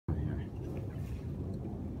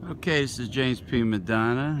Okay, this is James P.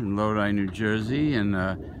 Madonna in Lodi, New Jersey, and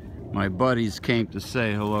my buddies came to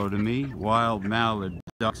say hello to me. Wild mallard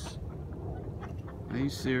ducks. Are you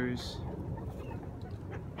serious?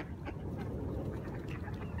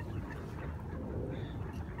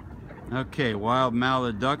 Okay, wild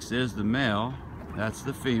mallard ducks. There's the male. That's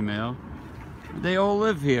the female. They all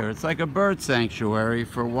live here. It's like a bird sanctuary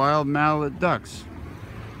for wild mallard ducks.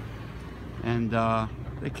 And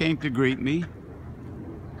they came to greet me.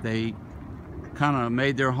 They kind of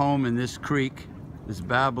made their home in this creek, this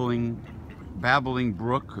babbling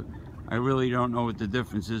brook. I really don't know what the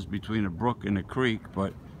difference is between a brook and a creek,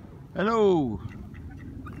 but hello.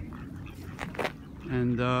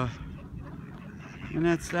 And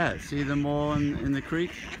that's that. See them all in the creek?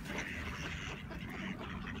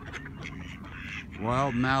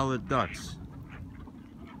 Wild mallard ducks.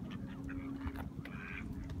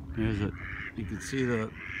 Here's it. You can see the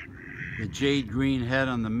jade green head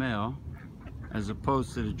on the male as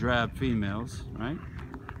opposed to the drab females, right?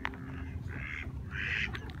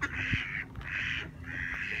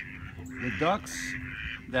 The ducks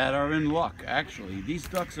that are in luck, actually, these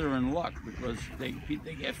ducks are in luck because they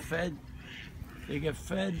get fed,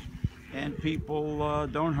 and people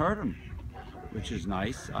don't hurt them, which is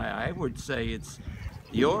nice. I would say it's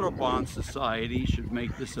the Audubon Society should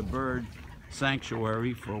make this a bird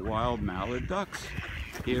sanctuary for wild mallard ducks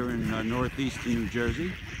here in northeastern New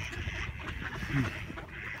Jersey.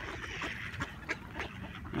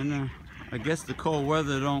 And I guess the cold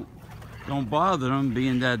weather don't bother them,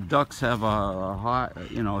 being that ducks have a high,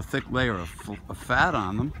 a thick layer of fat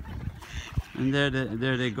on them. And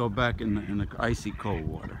there they go back in the icy cold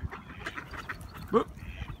water. Whoop.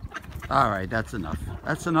 All right, that's enough.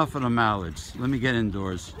 That's enough of the mallards. Let me get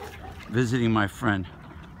indoors, visiting my friend,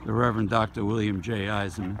 the Reverend Dr. William J.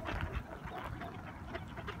 Eisenman.